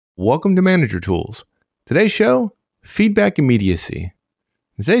Welcome to Manager Tools. Today's show, feedback immediacy.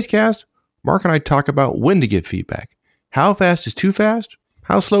 In today's cast, Mark and I talk about when to give feedback. How fast is too fast?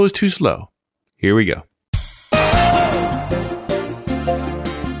 How slow is too slow? Here we go.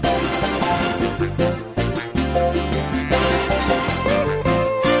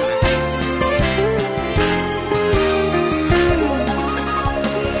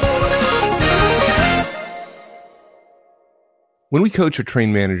 When we coach or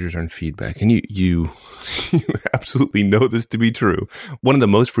train managers on feedback, and you absolutely know this to be true, one of the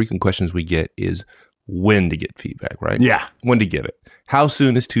most frequent questions we get is when to get feedback, right? Yeah. When to give it. How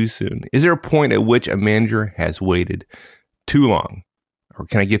soon is too soon? Is there a point at which a manager has waited too long? Or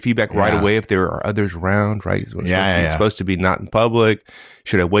can I give feedback right away if there are others around, right? It's supposed to be not in public.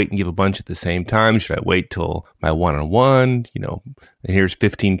 Should I wait and give a bunch at the same time? Should I wait till my one-on-one? And here's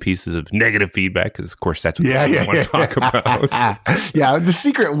 15 pieces of negative feedback because, of course, that's what I want to talk about. The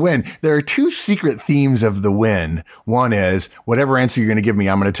secret win. There are two secret themes of the win. One is whatever answer you're going to give me,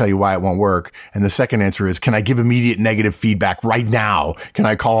 I'm going to tell you why it won't work. And the second answer is, can I give immediate negative feedback right now? Can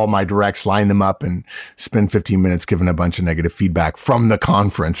I call my directs, line them up, and spend 15 minutes giving a bunch of negative feedback from the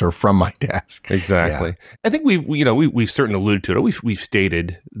conference or from my desk? Exactly. Yeah. I think we've certainly alluded to it. We've stated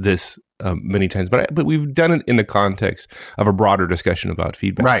this many times, but we've done it in the context of a broader discussion about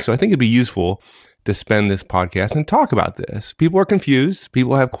feedback. Right. So I think it'd be useful to spend this podcast and talk about this. People are confused.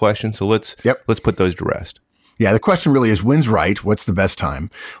 People have questions. So let's put those to rest. Yeah, the question really is, when's right? What's the best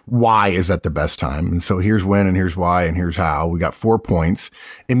time? Why is that the best time? And so here's when, and here's why, and here's how. We got 4 points.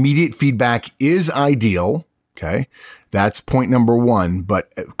 Immediate feedback is ideal. Okay. That's point number 1,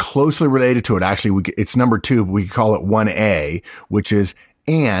 but closely related to it. Actually, it's number 2, but we call it 1A, which is,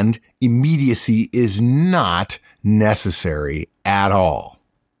 and immediacy is not necessary at all.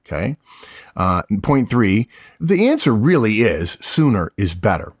 Okay. Point 3, the answer really is sooner is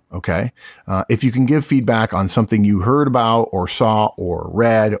better. Okay. If you can give feedback on something you heard about or saw or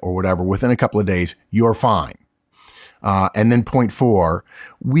read or whatever within a couple of days, you're fine. And then point 4,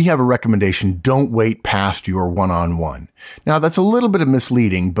 we have a recommendation. Don't wait past your one-on-one. Now that's a little bit of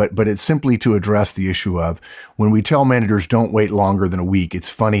misleading, but it's simply to address the issue of when we tell managers don't wait longer than a week. It's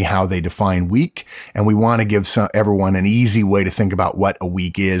funny how they define week, and we want to give everyone an easy way to think about what a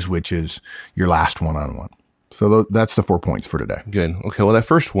week is, which is your last one-on-one. So that's the 4 points for today. Good. Okay. Well, that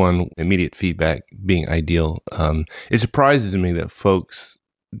first one, immediate feedback being ideal, it surprises me that folks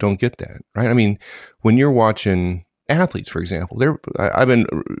don't get that, right? I mean, when you're watching athletes, for example, I've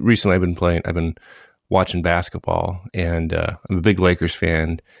been watching basketball, and I'm a big Lakers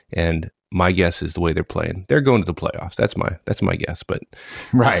fan, and my guess is the way they're playing, they're going to the playoffs. That's my guess, but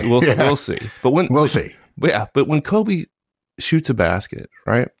right, we'll see. But we'll see. But when Kobe shoots a basket,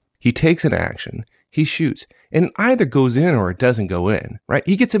 right? He takes an action, he shoots, and it either goes in or it doesn't go in, right?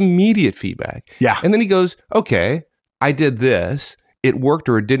 He gets immediate feedback. Yeah, and then he goes, okay, I did this. It worked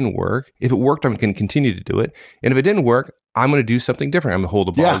or it didn't work. If it worked, I'm going to continue to do it. And if it didn't work, I'm going to do something different. I'm going to hold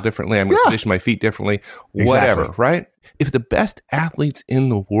the ball differently. I'm going to position my feet differently, whatever, right? If the best athletes in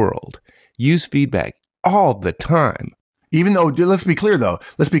the world use feedback all the time. Even though, let's be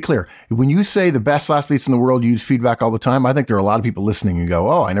clear. When you say the best athletes in the world use feedback all the time, I think there are a lot of people listening and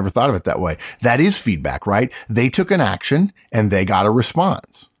go, oh, I never thought of it that way. That is feedback, right? They took an action and they got a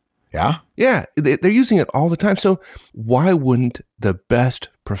response. Yeah? Yeah, they're using it all the time. So why wouldn't the best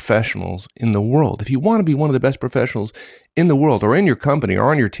professionals in the world, if you want to be one of the best professionals in the world or in your company or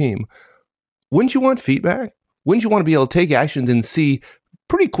on your team, wouldn't you want feedback? Wouldn't you want to be able to take actions and see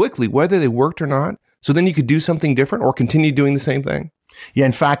pretty quickly whether they worked or not? So then you could do something different or continue doing the same thing? Yeah,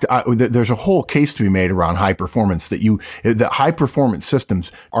 in fact, there's a whole case to be made around high performance that high performance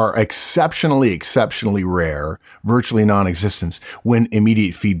systems are exceptionally rare, virtually non-existent when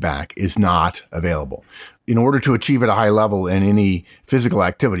immediate feedback is not available. In order to achieve at a high level in any physical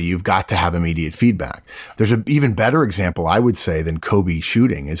activity, you've got to have immediate feedback. There's an even better example, I would say, than Kobe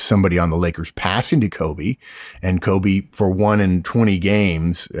shooting is somebody on the Lakers passing to Kobe, and Kobe for 1 in 20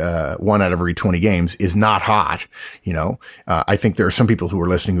 games, 1 out of every 20 games is not hot. I think there are some people who are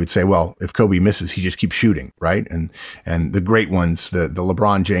listening who would say, well, if Kobe misses, he just keeps shooting, right? And the great ones, the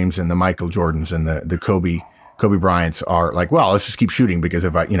LeBron James and the Michael Jordans and the Kobe Bryants are like, well, let's just keep shooting because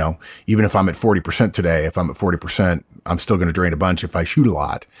if even if I'm at 40% today, if I'm at 40%, I'm still going to drain a bunch if I shoot a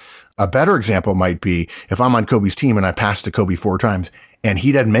lot. A better example might be if I'm on Kobe's team and I pass to Kobe 4 times and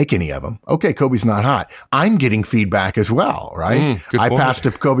he doesn't make any of them. Okay, Kobe's not hot. I'm getting feedback as well, right? I passed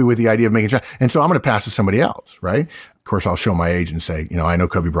to Kobe with the idea of making shots. And so I'm going to pass to somebody else, right? Of course, I'll show my age and say, I know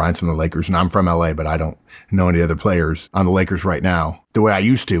Kobe Bryant's on the Lakers and I'm from LA, but I don't know any other players on the Lakers right now the way I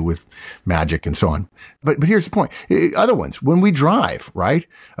used to with Magic and so on. But here's the point. Other ones, when we drive, right?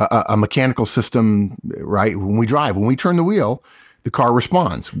 A mechanical system, right? When we drive, when we turn the wheel, the car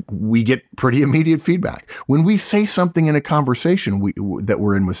responds. We get pretty immediate feedback. When we say something in a conversation that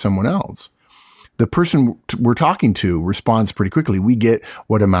we're in with someone else, the person we're talking to responds pretty quickly. We get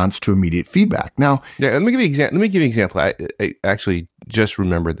what amounts to immediate feedback. Now, let me give you an example. I actually just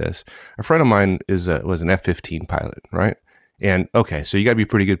remembered this. A friend of mine was an F-15 pilot, right? And okay, so you got to be a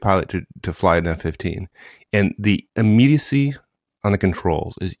pretty good pilot to fly an F-15. And the immediacy on the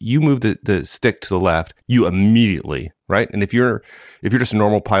controls is you move the stick to the left, you immediately, right? And if you're just a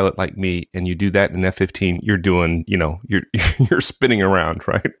normal pilot like me and you do that in F-15, you're doing, you're spinning around,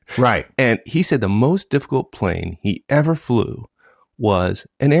 right? Right. And he said the most difficult plane he ever flew was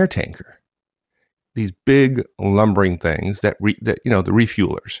an air tanker. These big lumbering things the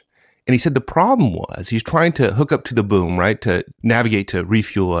refuelers. And he said the problem was he's trying to hook up to the boom, right, to navigate to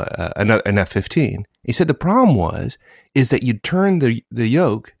refuel an F-15. He said the problem is that you'd turn the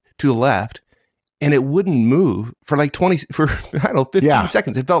yoke to the left and it wouldn't move for like 15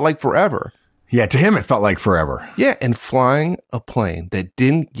 seconds. It felt like forever. Yeah, to him, it felt like forever. Yeah, and flying a plane that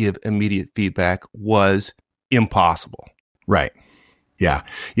didn't give immediate feedback was impossible. Right. Yeah.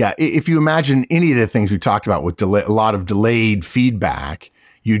 Yeah. If you imagine any of the things we talked about with a lot of delayed feedback,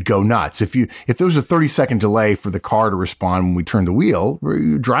 you'd go nuts. If there was a 30-second delay for the car to respond when we turned the wheel,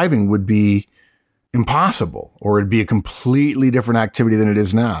 driving would be impossible, or it'd be a completely different activity than it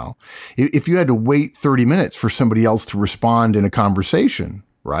is now. If you had to wait 30 minutes for somebody else to respond in a conversation,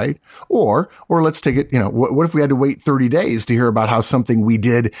 right? Or let's take it, what if we had to wait 30 days to hear about how something we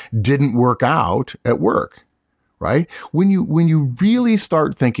didn't work out at work? Right? When you really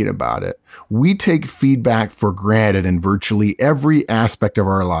start thinking about it, we take feedback for granted in virtually every aspect of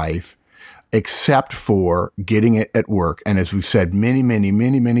our life, except for getting it at work. And as we've said many, many,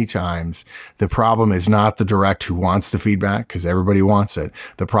 many, many times, the problem is not the direct who wants the feedback, because everybody wants it.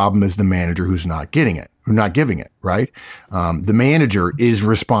 The problem is the manager who's not getting it, who's not giving it, right? The manager is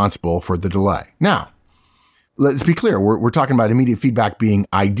responsible for the delay. Now, let's be clear. We're talking about immediate feedback being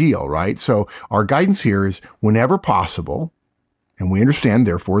ideal, right? So our guidance here is whenever possible, and we understand,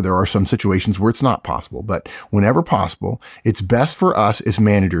 therefore, there are some situations where it's not possible, but whenever possible, it's best for us as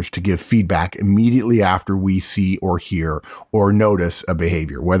managers to give feedback immediately after we see or hear or notice a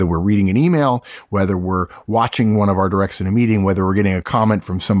behavior, whether we're reading an email, whether we're watching one of our directs in a meeting, whether we're getting a comment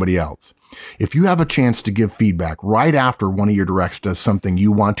from somebody else. If you have a chance to give feedback right after one of your directs does something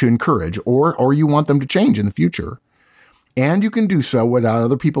you want to encourage or you want them to change in the future, and you can do so without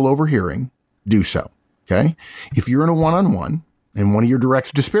other people overhearing, do so. Okay? If you're in a one-on-one and one of your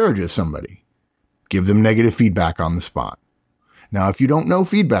directs disparages somebody, give them negative feedback on the spot. Now, if you don't know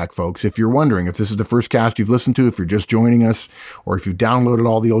feedback, folks, if you're wondering if this is the first cast you've listened to, if you're just joining us, or if you've downloaded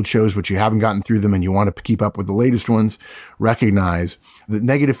all the old shows but you haven't gotten through them and you want to keep up with the latest ones, recognize that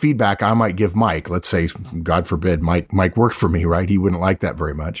negative feedback I might give Mike. Let's say, God forbid, Mike worked for me, right? He wouldn't like that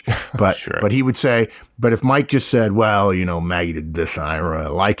very much. But sure. But he would say, but if Mike just said, well, Maggie did this, I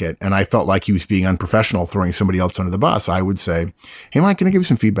really like it, and I felt like he was being unprofessional, throwing somebody else under the bus, I would say, hey, Mike, can I give you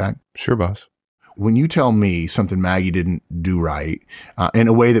some feedback? Sure, boss. When you tell me something Maggie didn't do right in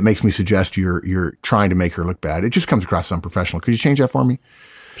a way that makes me suggest you're trying to make her look bad, it just comes across unprofessional. Could you change that for me?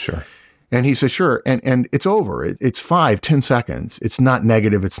 Sure. And he says, sure. And it's over. It's 5-10 seconds. It's not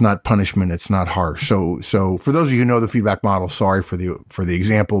negative. It's not punishment. It's not harsh. So for those of you who know the feedback model, sorry for the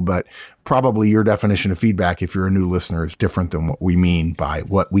example, but probably your definition of feedback, if you're a new listener, is different than what we mean by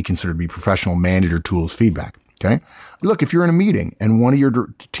what we consider to be professional manager tools feedback. Okay. Look, if you're in a meeting and one of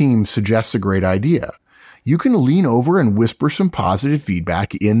your team suggests a great idea, you can lean over and whisper some positive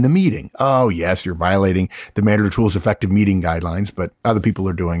feedback in the meeting. Oh, yes, you're violating the Manager Tools effective meeting guidelines, but other people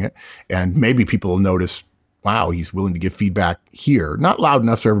are doing it. And maybe people will notice, wow, he's willing to give feedback here. Not loud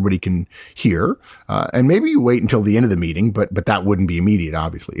enough so everybody can hear. And maybe you wait until the end of the meeting, but that wouldn't be immediate,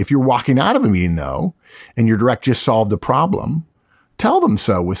 obviously. If you're walking out of a meeting, though, and your direct just solved the problem, tell them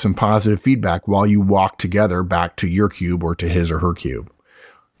so with some positive feedback while you walk together back to your cube or to his or her cube.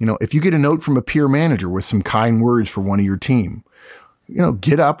 If you get a note from a peer manager with some kind words for one of your team,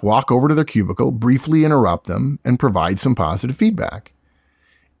 get up, walk over to their cubicle, briefly interrupt them, and provide some positive feedback.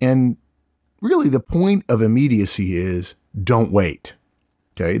 And really the point of immediacy is don't wait.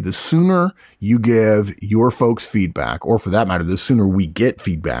 Okay. The sooner you give your folks feedback, or for that matter, the sooner we get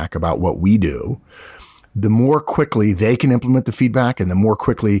feedback about what we do, the more quickly they can implement the feedback and the more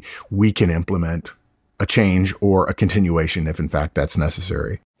quickly we can implement a change or a continuation if in fact that's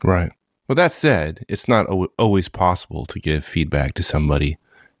necessary. Right. Well, that said, it's not always possible to give feedback to somebody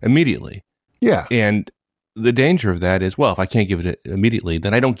immediately. Yeah. And the danger of that is, well, if I can't give it immediately,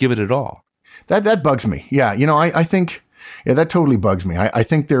 then I don't give it at all. That bugs me. Yeah. I think, that totally bugs me. I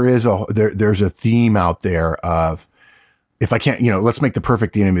think there's a theme out there of, if I can't, let's make the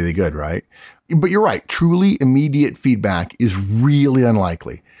perfect the enemy of the good, right? But you're right. Truly immediate feedback is really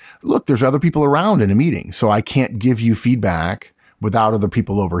unlikely. Look, there's other people around in a meeting, so I can't give you feedback without other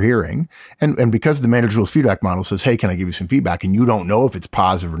people overhearing. And because the manager tools feedback model says, hey, can I give you some feedback? And you don't know if it's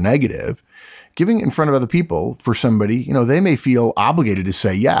positive or negative, giving it in front of other people for somebody, they may feel obligated to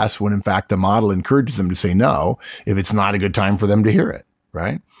say yes, when in fact the model encourages them to say no, if it's not a good time for them to hear it,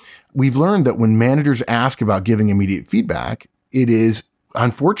 right? We've learned that when managers ask about giving immediate feedback, it is,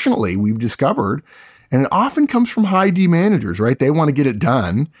 unfortunately, we've discovered, and it often comes from high D managers, right? They want to get it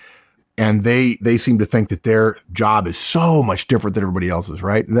done. And they seem to think that their job is so much different than everybody else's,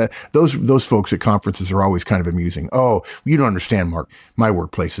 right? Those folks at conferences are always kind of amusing. Oh, you don't understand, Mark. My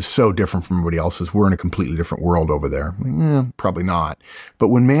workplace is so different from everybody else's. We're in a completely different world over there. Probably not. But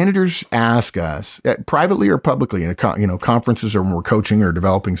when managers ask us, privately or publicly, in conferences or when we're coaching or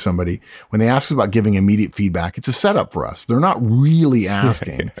developing somebody, when they ask us about giving immediate feedback, it's a setup for us. They're not really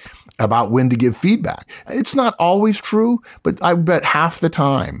asking about when to give feedback. It's not always true, but I bet half the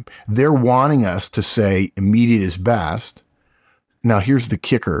time they're wanting us to say immediate is best. Now, here's the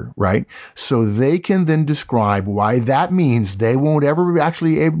kicker, right? So they can then describe why that means they won't ever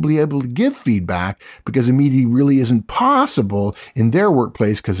actually be able to give feedback because immediate really isn't possible in their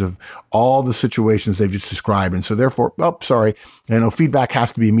workplace because of all the situations they've just described. And so therefore, feedback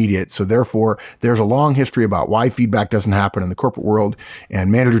has to be immediate. So therefore, there's a long history about why feedback doesn't happen in the corporate world,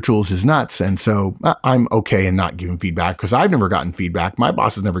 and manager tools is nuts. And so I'm okay in not giving feedback because I've never gotten feedback. My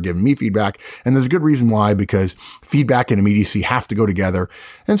boss has never given me feedback. And there's a good reason why, because feedback and immediacy have to go together.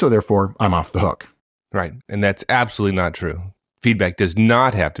 And so therefore, I'm off the hook. Right. And that's absolutely not true. Feedback does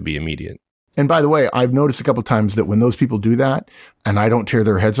not have to be immediate. And by the way, I've noticed a couple of times that when those people do that and I don't tear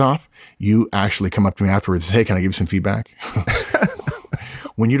their heads off, you actually come up to me afterwards and say, hey, can I give you some feedback?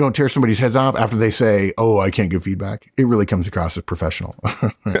 When you don't tear somebody's heads off after they say, oh, I can't give feedback, it really comes across as professional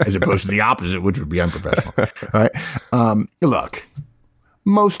as opposed to the opposite, which would be unprofessional. Right? Look,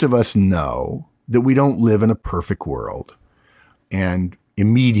 most of us know that we don't live in a perfect world. And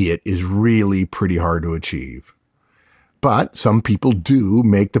immediate is really pretty hard to achieve. But some people do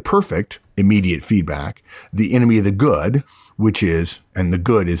make the perfect immediate feedback the enemy of the good, which is, and the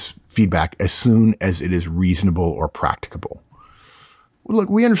good is feedback as soon as it is reasonable or practicable. Look,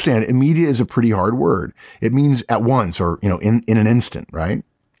 we understand immediate is a pretty hard word. It means at once or, in an instant, right?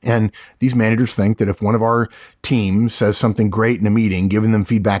 And these managers think that if one of our team says something great in a meeting, giving them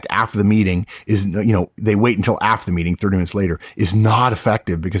feedback after the meeting is, they wait until after the meeting, 30 minutes later, is not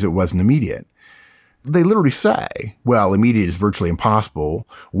effective because it wasn't immediate. They literally say, well, immediate is virtually impossible.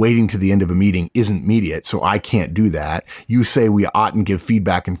 Waiting to the end of a meeting isn't immediate, so I can't do that. You say we oughtn't give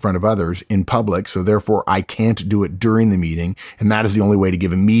feedback in front of others in public, so therefore I can't do it during the meeting, and that is the only way to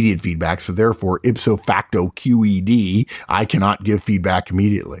give immediate feedback, so therefore ipso facto QED, I cannot give feedback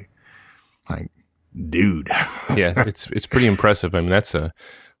immediately. Like, dude. Yeah, it's pretty impressive. I mean, that's a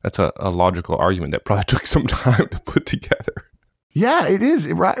logical argument that probably took some time to put together. Yeah, it is.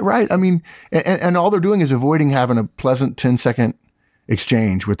 Right. I mean, and all they're doing is avoiding having a pleasant 10-second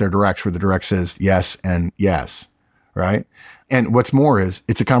exchange with their directs where the direct says yes and yes, right? And what's more is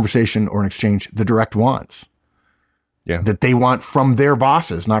it's a conversation or an exchange the direct wants. Yeah. That they want from their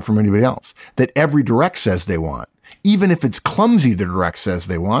bosses, not from anybody else. That every direct says they want. Even if it's clumsy, the direct says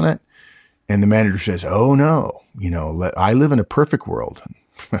they want it. And the manager says, oh no, I live in a perfect world.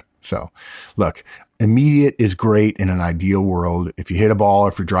 So look, immediate is great in an ideal world. If you hit a ball,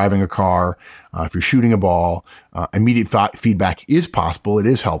 if you're driving a car, if you're shooting a ball, immediate feedback is possible. It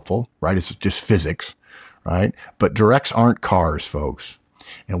is helpful, right? It's just physics, right? But directs aren't cars, folks.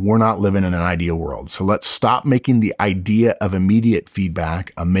 And we're not living in an ideal world. So let's stop making the idea of immediate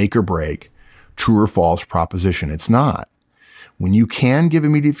feedback a make or break, true or false proposition. It's not. When you can give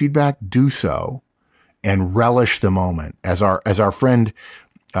immediate feedback, do so and relish the moment. As our friend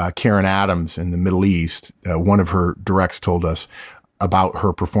Karen Adams in the Middle East, one of her directs told us about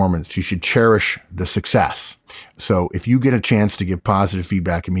her performance. She should cherish the success. So if you get a chance to give positive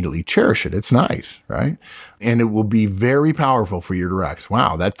feedback immediately, cherish it. It's nice, right? And it will be very powerful for your directs.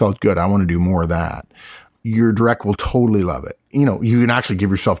 Wow, that felt good. I want to do more of that. your direct will totally love it. You can actually give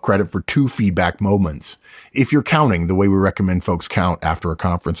yourself credit for 2 feedback moments. If you're counting the way we recommend folks count after our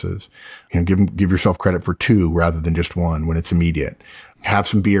conferences, give yourself credit for 2 rather than just 1 when it's immediate. Have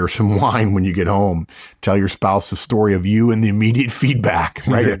some beer, some wine when you get home. Tell your spouse the story of you and the immediate feedback.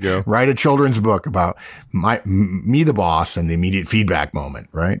 Write a children's book about me, the boss, and the immediate feedback moment,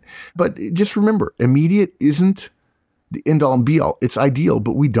 right? But just remember, immediate isn't the end all and be all. It's ideal,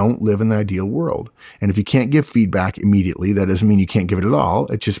 but we don't live in the ideal world. And if you can't give feedback immediately, that doesn't mean you can't give it at all.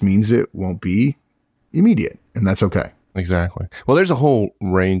 It just means it won't be immediate, and that's okay. Exactly. Well, there's a whole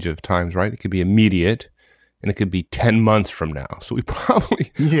range of times, right? It could be immediate, and it could be 10 months from now. So we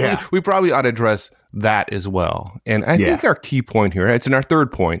probably ought to address that as well. And I think our key point here, it's in our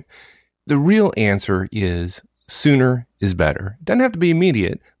third point, the real answer is sooner is better. It doesn't have to be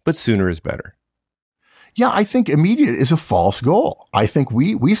immediate, but sooner is better. Yeah, I think immediate is a false goal. I think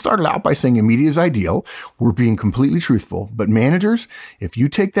we started out by saying immediate is ideal. We're being completely truthful. But managers, if you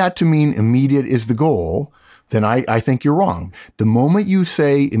take that to mean immediate is the goal, then I think you're wrong. The moment you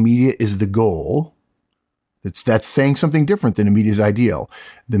say immediate is the goal, that's saying something different than immediate is ideal.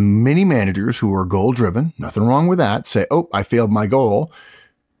 The many managers who are goal driven, nothing wrong with that, say, oh, I failed my goal.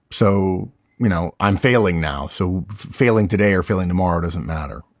 So, I'm failing now. So failing today or failing tomorrow doesn't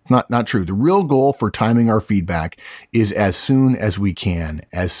matter. Not true. The real goal for timing our feedback is as soon as we can,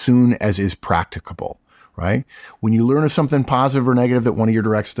 as soon as is practicable, right? When you learn of something positive or negative that one of your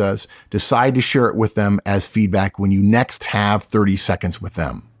directs does, decide to share it with them as feedback when you next have 30 seconds with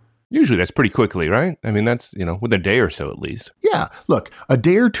them. Usually that's pretty quickly, right? I mean, that's, with a day or so at least. Yeah. Look, a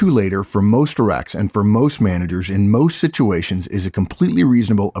day or 2 later for most directs and for most managers in most situations is a completely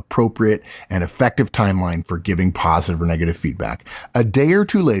reasonable, appropriate, and effective timeline for giving positive or negative feedback. A day or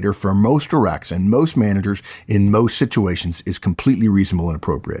 2 later for most directs and most managers in most situations is completely reasonable and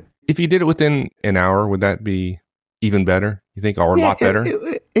appropriate. If you did it within an hour, would that be even better? You think, or a lot better?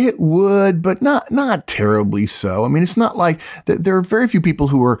 It would, but not terribly so. I mean, it's not like there are very few people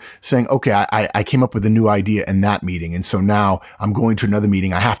who are saying, okay, I came up with a new idea in that meeting. And so now I'm going to another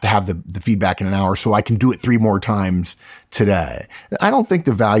meeting. I have to have the feedback in an hour so I can do it 3 more times today. I don't think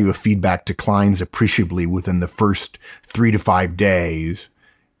the value of feedback declines appreciably within the first 3 to 5 days.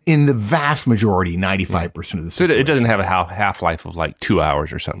 In the vast majority, 95% of the situation. So it doesn't have a half-life of like 2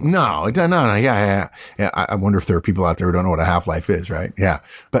 hours or something. No, it doesn't. No. Yeah. I wonder if there are people out there who don't know what a half-life is, right? Yeah.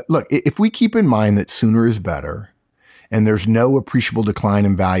 But look, if we keep in mind that sooner is better and there's no appreciable decline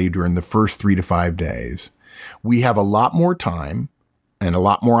in value during the first 3 to 5 days, we have a lot more time and a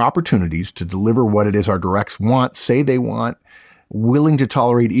lot more opportunities to deliver what it is our directs want, say they want, willing to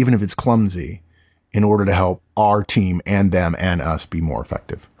tolerate even if it's clumsy, in order to help our team and them and us be more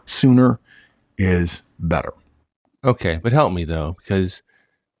effective. Sooner is better. Okay, but help me though, because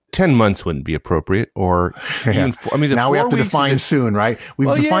 10 months wouldn't be appropriate, or even now we have to define soon, right?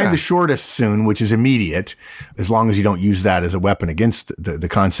 We've defined the shortest soon, which is immediate, as long as you don't use that as a weapon against the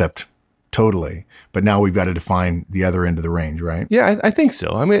concept totally. But now we've got to define the other end of the range, right? Yeah, I think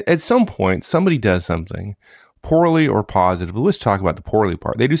so. I mean, at some point, somebody does something poorly or positive. Let's talk about the poorly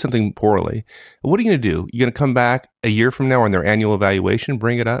part. They do something poorly. What are you going to do? You're going to come back a year from now on their annual evaluation,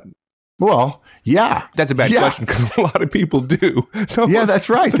 bring it up? Well, yeah. That's a bad question because a lot of people do. So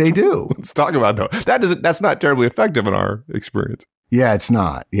that's right. They do. Let's talk about that. That's not terribly effective in our experience. Yeah, it's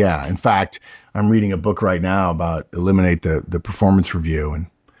not. Yeah. In fact, I'm reading a book right now about eliminate the performance review. And,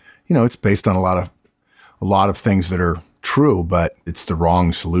 it's based on a lot of things that are true, but it's the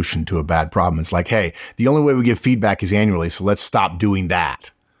wrong solution to a bad problem. It's like, hey, the only way we give feedback is annually, so let's stop doing that.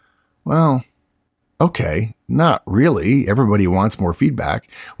 Well, okay, not really. Everybody wants more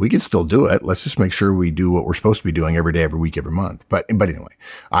feedback. We can still do it. Let's just make sure we do what we're supposed to be doing every day, every week, every month. But anyway,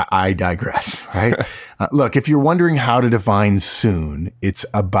 I digress, right? Look, if you're wondering how to define soon, it's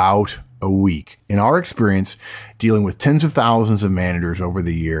about a week. In our experience, dealing with tens of thousands of managers over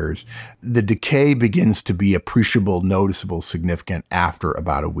the years, the decay begins to be appreciable, noticeable, significant after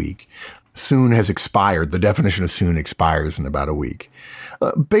about a week. Soon has expired. The definition of soon expires in about a week.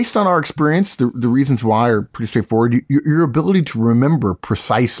 Based on our experience, the reasons why are pretty straightforward. Your ability to remember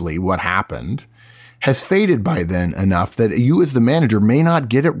precisely what happened has faded by then enough that you as the manager may not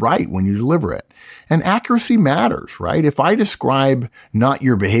get it right when you deliver it. And accuracy matters, right? If I describe not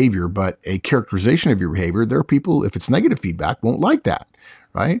your behavior, but a characterization of your behavior, there are people, if it's negative feedback, won't like that,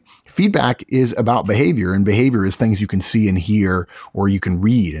 right? Feedback is about behavior, and behavior is things you can see and hear, or you can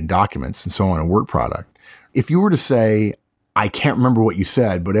read in documents and so on, a work product. If you were to say, I can't remember what you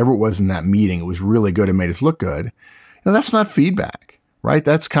said, but whatever it was in that meeting, it was really good and made us look good, that's not feedback. Right?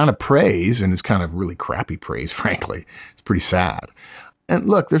 That's kind of praise, and it's kind of really crappy praise, frankly. It's pretty sad. And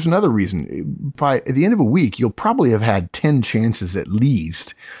look, there's another reason. By the end of a week, you'll probably have had 10 chances at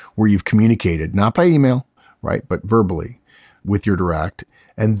least where you've communicated, not by email, right, but verbally with your direct.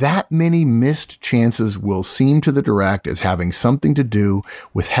 And that many missed chances will seem to the direct as having something to do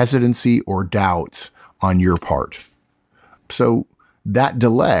with hesitancy or doubts on your part. So that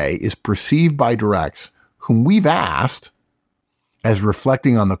delay is perceived by directs whom we've asked as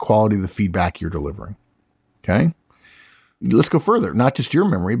reflecting on the quality of the feedback you're delivering. Okay? Let's go further. Not just your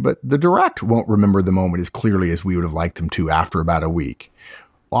memory, but the direct won't remember the moment as clearly as we would have liked them to after about a week.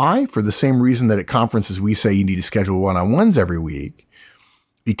 Why? For the same reason that at conferences we say you need to schedule one-on-ones every week,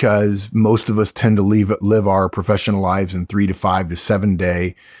 because most of us tend to live our professional lives in 3 to 5 to 7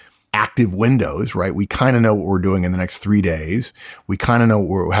 day active windows, right? We kind of know what we're doing in the next 3 days. We kind of know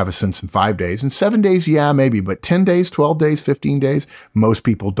what we'll have a sense in 5 days. In 7 days, yeah, maybe, but 10 days, 12 days, 15 days, most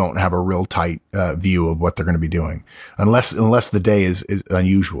people don't have a real tight view of what they're going to be doing unless the day is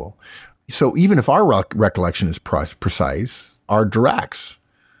unusual. So even if our recollection is precise, our directs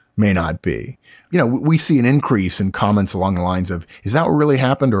may not be. We see an increase in comments along the lines of, is that what really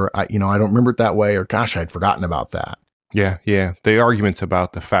happened? Or, I don't remember it that way. Or, gosh, I'd forgotten about that. Yeah. The arguments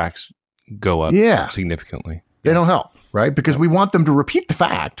about the facts go up significantly. They don't help, right? Because we want them to repeat the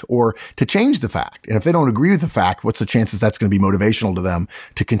fact or to change the fact. And if they don't agree with the fact, what's the chances that's going to be motivational to them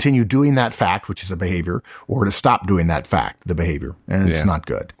to continue doing that fact, which is a behavior, or to stop doing that fact, the behavior? And it's not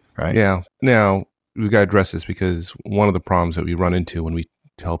good, right? Yeah. Now, we've got to address this because one of the problems that we run into when we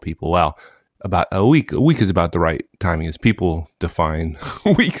tell people, well, about a week is about the right timing, is people define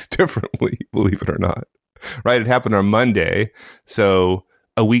weeks differently, believe it or not. Right? It happened on Monday. So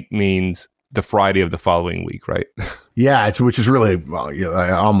a week means the Friday of the following week, right? Yeah, which is really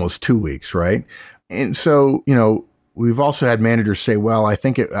almost 2 weeks, right? And so, we've also had managers say, well, I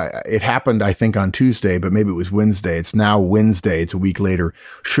think it happened, I think, on Tuesday, but maybe it was Wednesday. It's now Wednesday. It's a week later.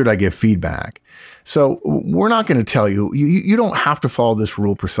 Should I give feedback? So we're not going to tell you. You don't have to follow this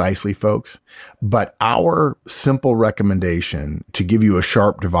rule precisely, folks. But our simple recommendation to give you a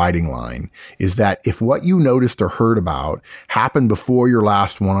sharp dividing line is that if what you noticed or heard about happened before your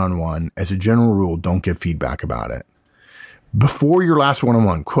last one-on-one, as a general rule, don't give feedback about it. Before your last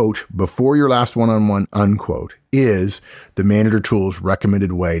one-on-one, quote, before your last one-on-one, unquote, is the Manager Tools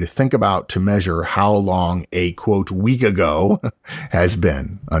recommended way to think about to measure how long a, quote, week ago has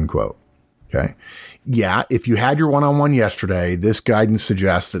been, unquote. Okay. Yeah. If you had your one-on-one yesterday, this guidance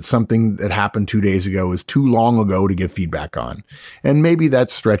suggests that something that happened 2 days ago is too long ago to give feedback on. And maybe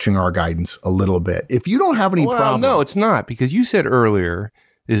that's stretching our guidance a little bit. If you don't have any problem. No, it's not, because you said earlier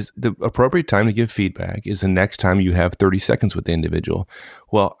is the appropriate time to give feedback is the next time you have 30 seconds with the individual.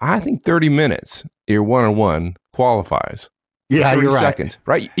 Well, I think 30 minutes, your one-on-one qualifies. Yeah, 30 you're seconds,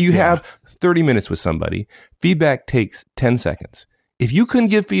 right? You have 30 minutes with somebody. Feedback takes 10 seconds. If you couldn't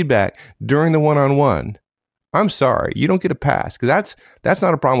give feedback during the one-on-one, I'm sorry, you don't get a pass, because that's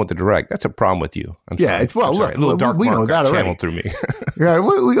not a problem with the direct. That's a problem with you. Look, a little dark we know that already. Through me. Yeah,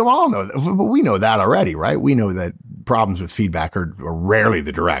 we all know that, but we know that already, right? We know that problems with feedback are rarely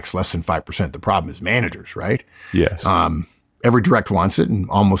the directs. Less than 5%. The problem is managers, right? Yes. Every direct wants it, and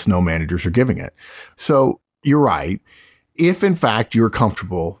almost no managers are giving it. So you're right. If, in fact, you're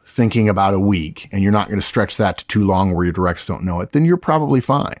comfortable thinking about a week and you're not going to stretch that to too long where your directs don't know it, then you're probably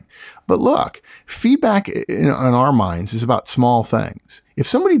fine. But look, feedback in our minds is about small things. If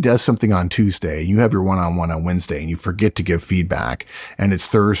somebody does something on Tuesday and you have your one-on-one on Wednesday and you forget to give feedback and it's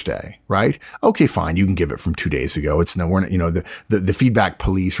Thursday, right? Okay, fine. You can give it from 2 days ago. The feedback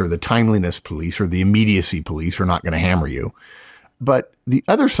police or the timeliness police or the immediacy police are not going to hammer you. But the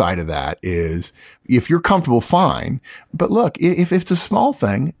other side of that is, if you're comfortable, fine. But look, if it's a small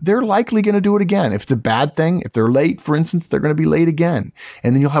thing, they're likely going to do it again. If it's a bad thing, if they're late, for instance, they're going to be late again.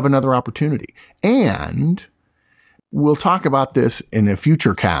 And then you'll have another opportunity. And we'll talk about this in a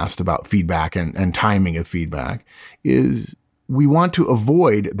future cast about feedback and timing of feedback, is we want to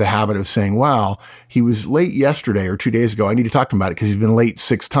avoid the habit of saying, well, he was late yesterday or 2 days ago. I need to talk to him about it because he's been late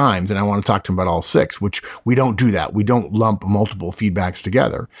 6 times and I want to talk to him about all 6, which we don't do that. We don't lump multiple feedbacks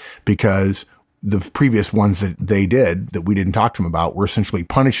together, because the previous ones that they did that we didn't talk to them about, we're essentially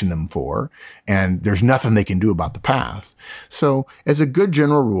punishing them for, and there's nothing they can do about the past. So as a good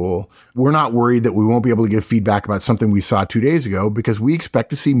general rule, we're not worried that we won't be able to give feedback about something we saw 2 days ago, because we expect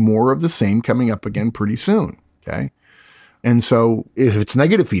to see more of the same coming up again pretty soon. Okay. And so if it's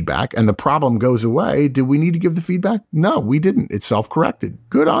negative feedback and the problem goes away, do we need to give the feedback? No, we didn't. It's self-corrected.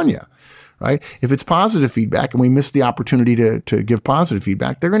 Good on you, right? If it's positive feedback and we missed the opportunity to give positive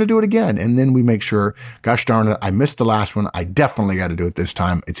feedback, they're going to do it again. And then we make sure, gosh darn it, I missed the last one. I definitely got to do it this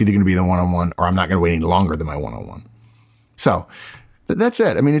time. It's either going to be the one-on-one or I'm not going to wait any longer than my one-on-one. So That's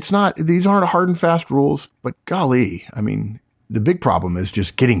it. I mean, these aren't hard and fast rules, but golly, I mean, the big problem is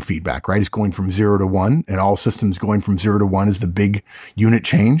just getting feedback, right? It's going from 0 to 1, and all systems going from 0 to 1 is the big unit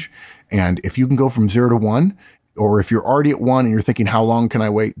change. And if you can go from 0 to 1, or if you're already at 1 and you're thinking, how long can I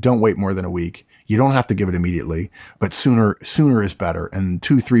wait? Don't wait more than a week. You don't have to give it immediately, but sooner is better. And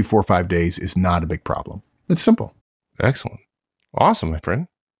 2, 3, 4, 5 days is not a big problem. It's simple. Excellent. Awesome, my friend.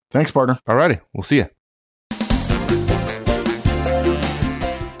 Thanks, partner. All righty. We'll see you.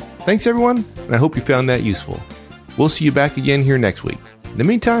 Thanks, everyone, and I hope you found that useful. We'll see you back again here next week. In the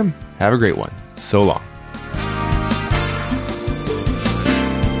meantime, have a great one. So long.